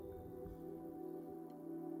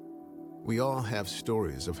We all have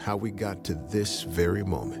stories of how we got to this very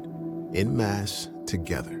moment, en masse,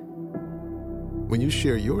 together. When you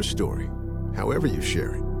share your story, however you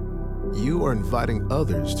share it, you are inviting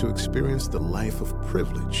others to experience the life of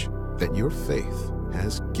privilege that your faith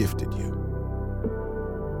has gifted you.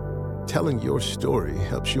 Telling your story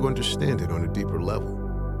helps you understand it on a deeper level,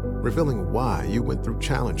 revealing why you went through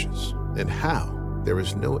challenges and how there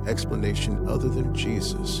is no explanation other than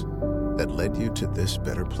Jesus that led you to this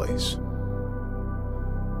better place.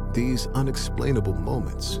 These unexplainable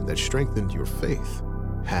moments that strengthened your faith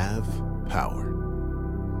have power.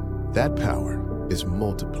 That power is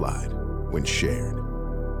multiplied when shared.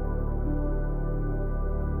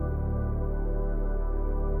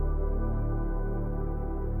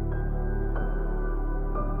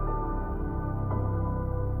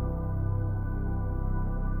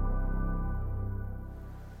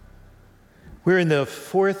 We're in the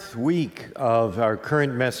fourth week of our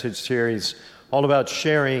current message series, all about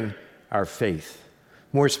sharing our faith.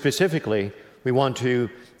 More specifically, we want to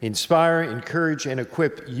inspire, encourage, and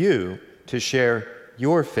equip you to share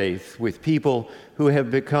your faith with people who have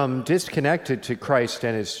become disconnected to Christ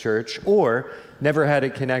and His church or never had a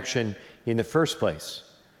connection in the first place.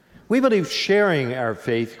 We believe sharing our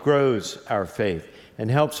faith grows our faith and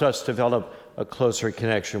helps us develop a closer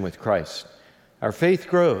connection with Christ. Our faith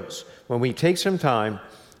grows when we take some time,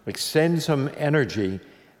 extend some energy,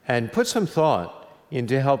 and put some thought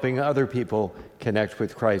into helping other people connect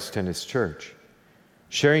with Christ and His church.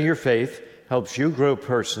 Sharing your faith helps you grow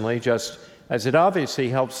personally, just as it obviously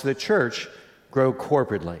helps the church grow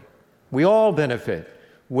corporately. We all benefit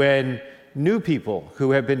when new people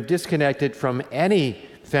who have been disconnected from any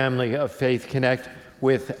family of faith connect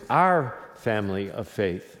with our family of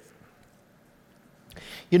faith.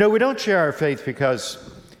 You know, we don't share our faith because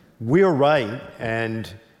we're right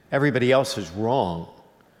and everybody else is wrong.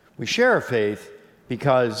 We share our faith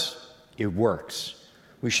because it works.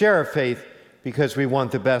 We share our faith because we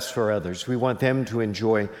want the best for others. We want them to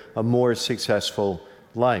enjoy a more successful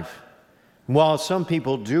life. While some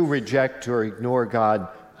people do reject or ignore God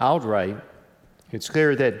outright, it's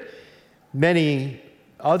clear that many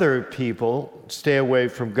other people stay away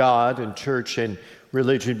from God and church and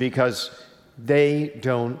religion because they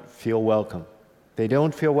don't feel welcome. They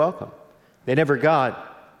don't feel welcome. They never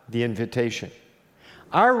got the invitation.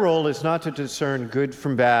 Our role is not to discern good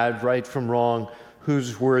from bad, right from wrong,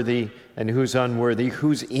 who's worthy and who's unworthy,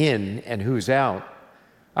 who's in and who's out.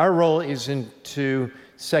 Our role isn't to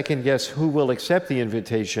second guess who will accept the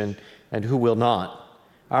invitation and who will not.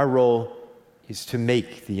 Our role is to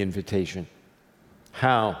make the invitation.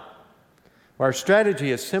 How? Our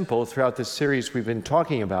strategy is simple. Throughout this series, we've been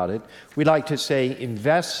talking about it. We like to say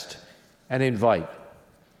invest and invite.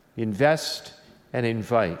 Invest and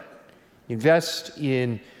invite. Invest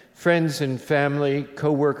in friends and family,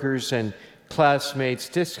 co-workers and classmates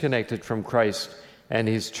disconnected from Christ and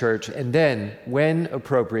His church. And then, when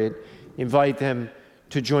appropriate, invite them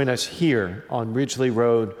to join us here on Ridgely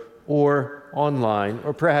Road or online,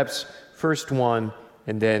 or perhaps first one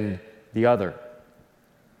and then the other.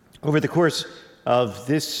 Over the course of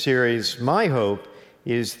this series, my hope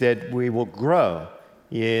is that we will grow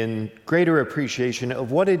in greater appreciation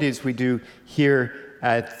of what it is we do here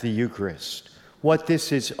at the Eucharist, what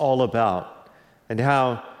this is all about, and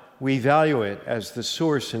how we value it as the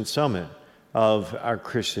source and summit of our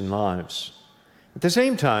Christian lives. At the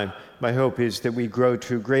same time, my hope is that we grow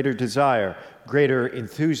to greater desire, greater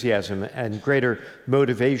enthusiasm, and greater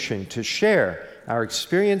motivation to share our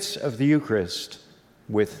experience of the Eucharist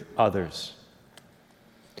with others.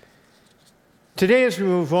 Today, as we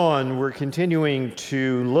move on, we're continuing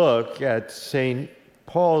to look at St.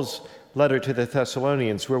 Paul's letter to the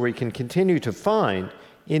Thessalonians, where we can continue to find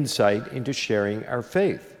insight into sharing our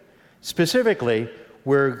faith. Specifically,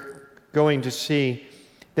 we're going to see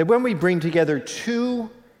that when we bring together two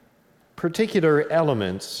particular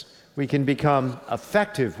elements, we can become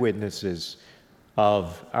effective witnesses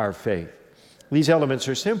of our faith. These elements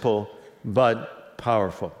are simple, but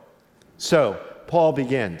powerful. So, Paul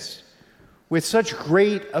begins, with such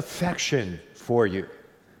great affection for you.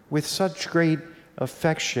 With such great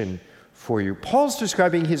affection for you. Paul's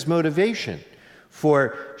describing his motivation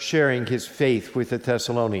for sharing his faith with the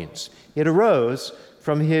Thessalonians. It arose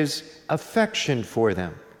from his affection for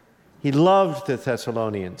them. He loved the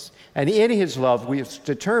Thessalonians, and in his love, we was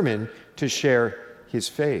determined to share his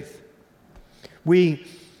faith. We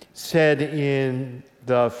said in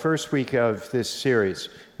the first week of this series,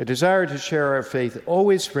 the desire to share our faith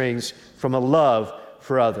always springs from a love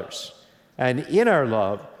for others. And in our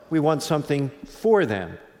love, we want something for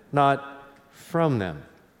them, not from them.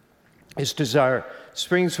 His desire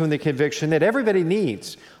springs from the conviction that everybody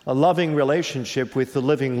needs a loving relationship with the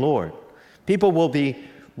living Lord. People will be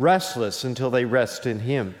restless until they rest in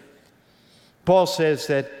him. Paul says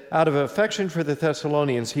that out of affection for the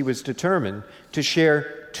Thessalonians, he was determined to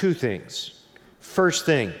share two things. First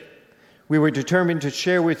thing, we were determined to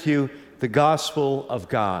share with you the gospel of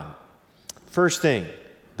God. First thing,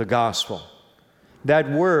 the gospel. That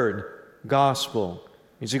word, gospel,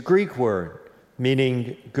 is a Greek word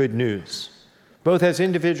meaning good news. Both as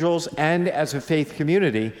individuals and as a faith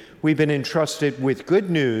community, we've been entrusted with good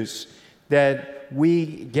news that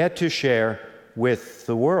we get to share with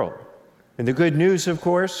the world. And the good news, of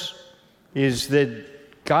course, is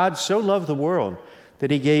that God so loved the world that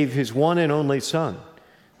he gave his one and only Son,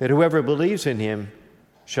 that whoever believes in him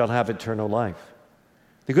shall have eternal life.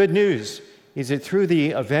 The good news is that through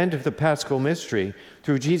the event of the Paschal mystery,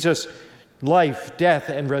 through Jesus' life, death,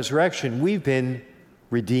 and resurrection, we've been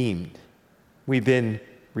redeemed. We've been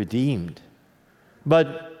redeemed.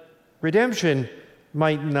 But redemption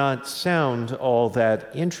might not sound all that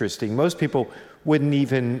interesting. Most people wouldn't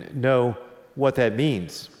even know what that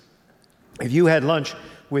means. If you had lunch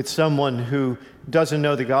with someone who doesn't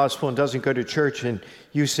know the gospel and doesn't go to church, and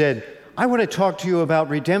you said, I want to talk to you about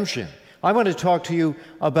redemption. I want to talk to you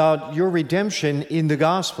about your redemption in the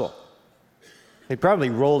gospel. They'd probably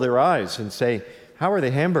roll their eyes and say, how are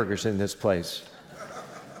the hamburgers in this place?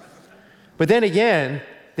 But then again,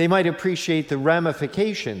 they might appreciate the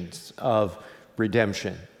ramifications of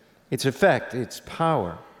redemption, its effect, its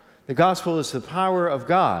power. The gospel is the power of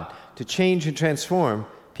God to change and transform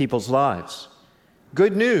people's lives.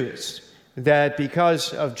 Good news that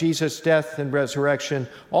because of Jesus' death and resurrection,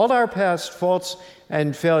 all our past faults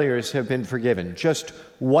and failures have been forgiven, just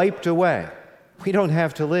wiped away. We don't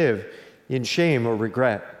have to live in shame or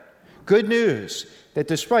regret. Good news that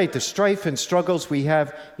despite the strife and struggles we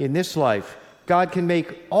have in this life, God can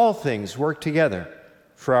make all things work together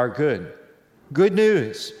for our good. Good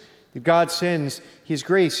news that God sends his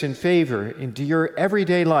grace and favor into your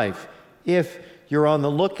everyday life if you're on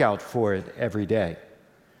the lookout for it every day.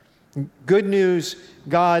 Good news,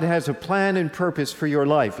 God has a plan and purpose for your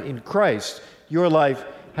life. In Christ, your life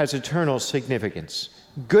has eternal significance.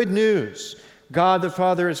 Good news, God the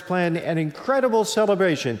Father has planned an incredible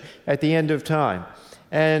celebration at the end of time.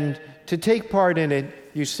 And to take part in it,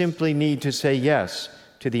 you simply need to say yes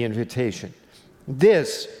to the invitation.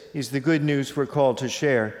 This is the good news we're called to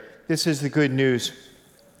share. This is the good news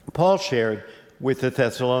Paul shared with the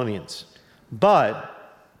Thessalonians.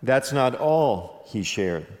 But that's not all he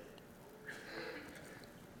shared.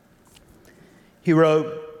 He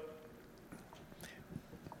wrote,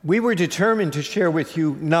 we were determined to share with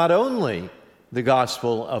you not only the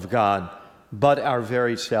gospel of God, but our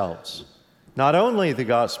very selves. Not only the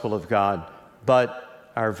gospel of God, but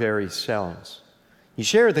our very selves. He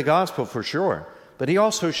shared the gospel for sure, but he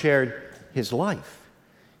also shared his life.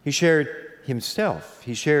 He shared himself.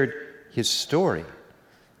 He shared his story,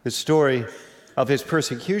 the story of his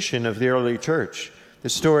persecution of the early church, the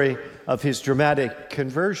story of his dramatic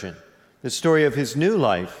conversion, the story of his new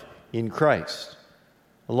life in Christ.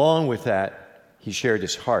 Along with that, he shared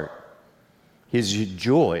his heart, his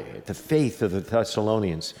joy at the faith of the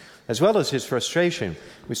Thessalonians, as well as his frustration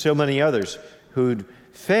with so many others who'd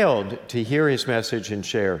failed to hear his message and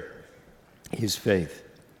share his faith.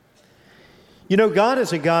 You know, God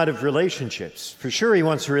is a God of relationships. For sure, he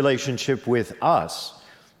wants a relationship with us,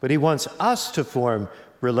 but he wants us to form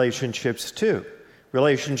relationships too,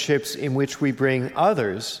 relationships in which we bring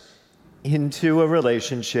others into a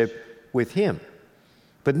relationship with him,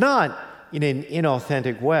 but not in an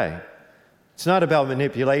inauthentic way. It's not about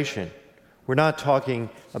manipulation. We're not talking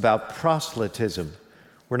about proselytism.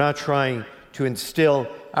 We're not trying to instill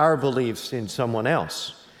our beliefs in someone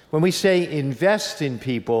else. When we say invest in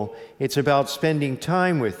people, it's about spending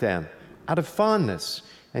time with them out of fondness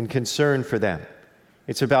and concern for them.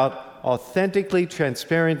 It's about authentically,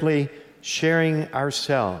 transparently sharing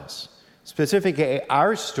ourselves, specifically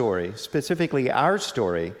our story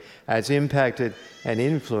as impacted and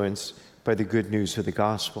influenced by the good news of the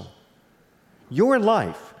gospel. Your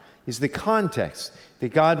life is the context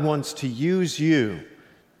that God wants to use you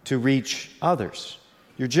to reach others.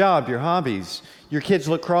 Your job, your hobbies, your kids'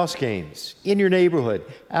 lacrosse games, in your neighborhood,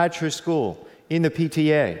 at your school, in the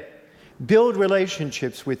PTA. Build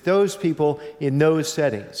relationships with those people in those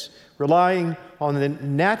settings, relying on the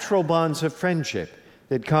natural bonds of friendship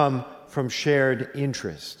that come from shared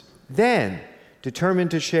interest. Then, determine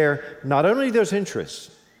to share not only those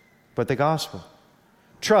interests, but the gospel.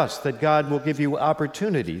 Trust that God will give you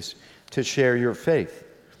opportunities to share your faith.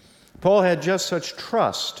 Paul had just such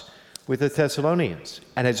trust with the Thessalonians,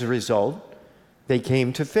 and as a result, they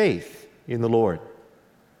came to faith in the Lord.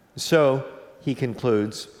 So, he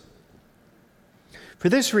concludes, "For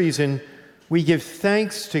this reason, we give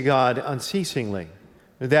thanks to God unceasingly,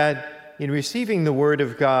 that in receiving the word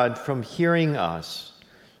of God from hearing us,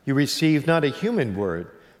 you receive not a human word,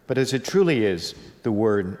 but as it truly is, the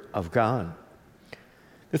word of God."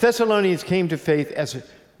 The Thessalonians came to faith as a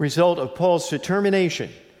result of Paul's determination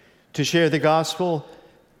to share the gospel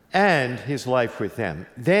and his life with them.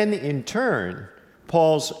 Then, in turn,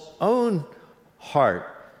 Paul's own heart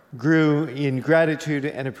grew in gratitude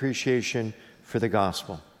and appreciation for the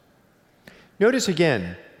gospel. Notice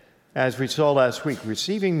again, as we saw last week,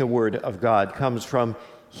 receiving the word of God comes from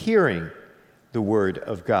hearing the word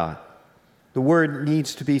of God. The word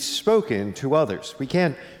needs to be spoken to others. We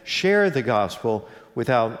can't share the gospel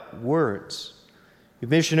without words. If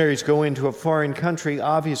missionaries go into a foreign country,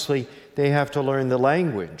 obviously they have to learn the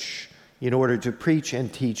language in order to preach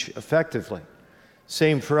and teach effectively.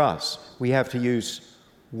 Same for us. We have to use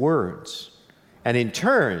words. And in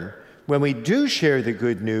turn, when we do share the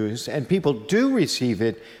good news and people do receive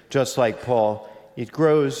it, just like Paul, it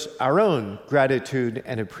grows our own gratitude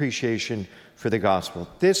and appreciation for the gospel.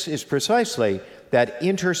 This is precisely that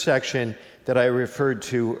intersection that I referred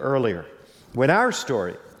to earlier. When our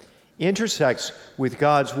story intersects with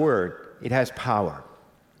God's word, it has power.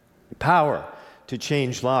 Power to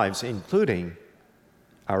change lives, including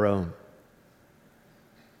our own.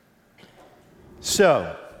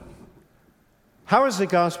 So, how is the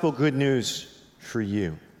gospel good news for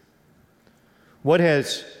you? What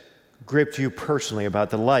has gripped you personally about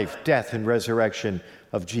the life, death, and resurrection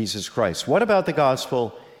of Jesus Christ? What about the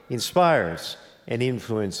gospel inspires and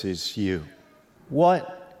influences you?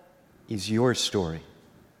 What is your story?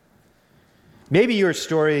 Maybe your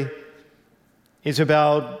story is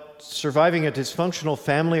about surviving a dysfunctional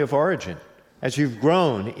family of origin as you've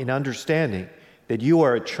grown in understanding that you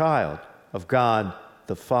are a child of God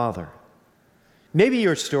the Father. Maybe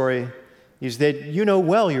your story is that you know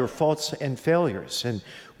well your faults and failures, and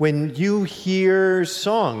when you hear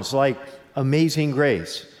songs like Amazing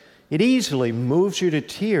Grace, it easily moves you to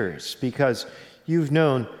tears because you've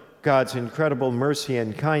known God's incredible mercy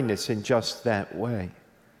and kindness in just that way.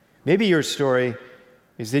 Maybe your story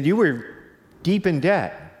is that you were deep in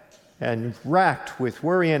debt and racked with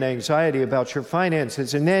worry and anxiety about your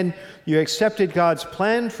finances, and then you accepted God's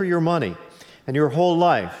plan for your money, and your whole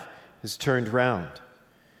life has turned around.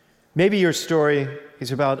 Maybe your story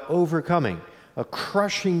is about overcoming a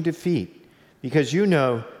crushing defeat because you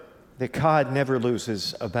know that God never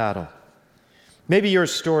loses a battle. Maybe your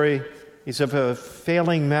story is of a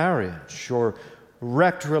failing marriage or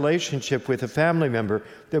wrecked relationship with a family member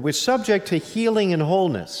that was subject to healing and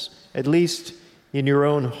wholeness, at least in your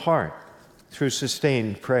own heart, through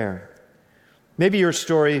sustained prayer. Maybe your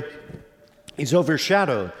story is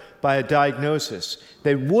overshadowed by a diagnosis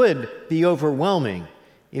that would be overwhelming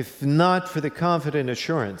if not for the confident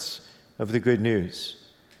assurance of the good news.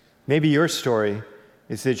 Maybe your story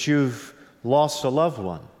is that you've lost a loved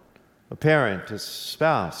one, a parent, a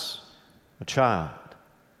spouse, a child.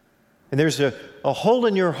 And there's a hole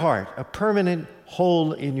in your heart, a permanent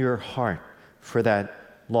hole in your heart for that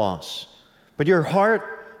loss. But your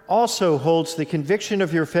heart also holds the conviction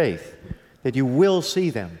of your faith that you will see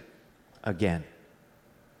them again.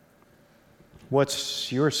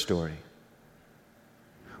 What's your story?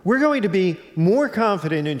 We're going to be more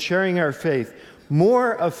confident in sharing our faith,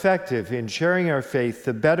 more effective in sharing our faith,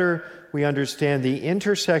 the better we understand the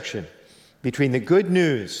intersection between the good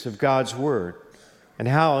news of God's Word and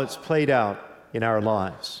how it's played out in our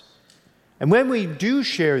lives. And when we do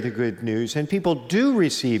share the good news and people do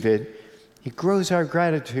receive it, it grows our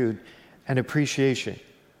gratitude and appreciation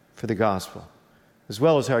for the gospel, as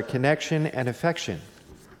well as our connection and affection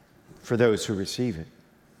for those who receive it.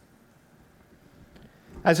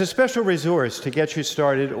 As a special resource to get you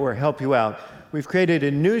started or help you out, we've created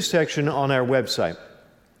a new section on our website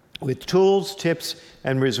with tools, tips,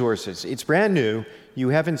 and resources. It's brand new. You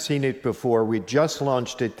haven't seen it before. We just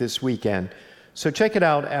launched it this weekend. So check it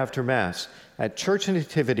out after Mass at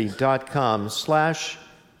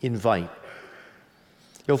churchnativity.com/invite.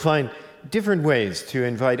 You'll find different ways to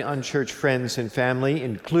invite unchurched friends and family,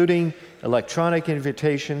 including electronic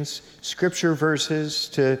invitations, scripture verses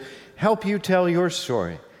to help you tell your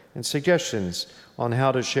story, and suggestions on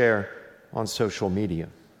how to share on social media.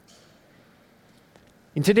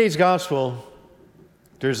 In today's gospel,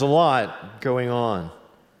 there's a lot going on.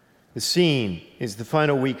 The scene is the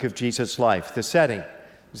final week of Jesus' life. The setting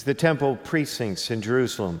is the temple precincts in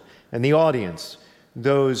Jerusalem, and the audience,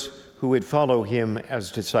 those who would follow him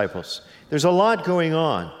as disciples. There's a lot going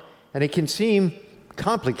on and it can seem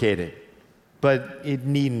complicated, but it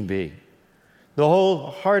needn't be. The whole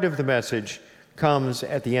heart of the message comes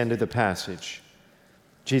at the end of the passage.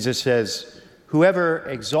 Jesus says, "Whoever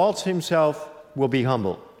exalts himself will be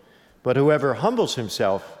humbled, but whoever humbles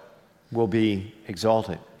himself will be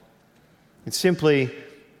exalted." It's simply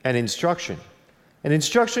an instruction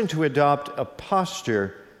to adopt a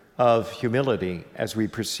posture of humility as we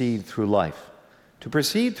proceed through life, to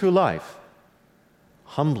proceed through life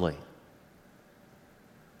humbly.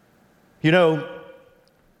 You know,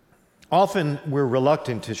 often we're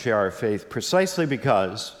reluctant to share our faith precisely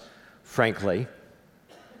because, frankly,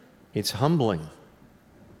 it's humbling.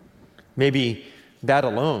 Maybe that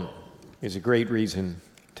alone is a great reason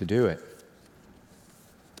to do it.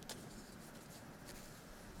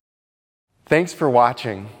 Thanks for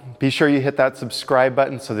watching. Be sure you hit that subscribe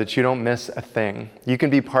button so that you don't miss a thing. You can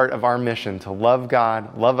be part of our mission to love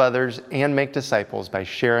God, love others, and make disciples by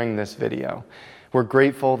sharing this video. We're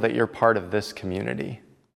grateful that you're part of this community.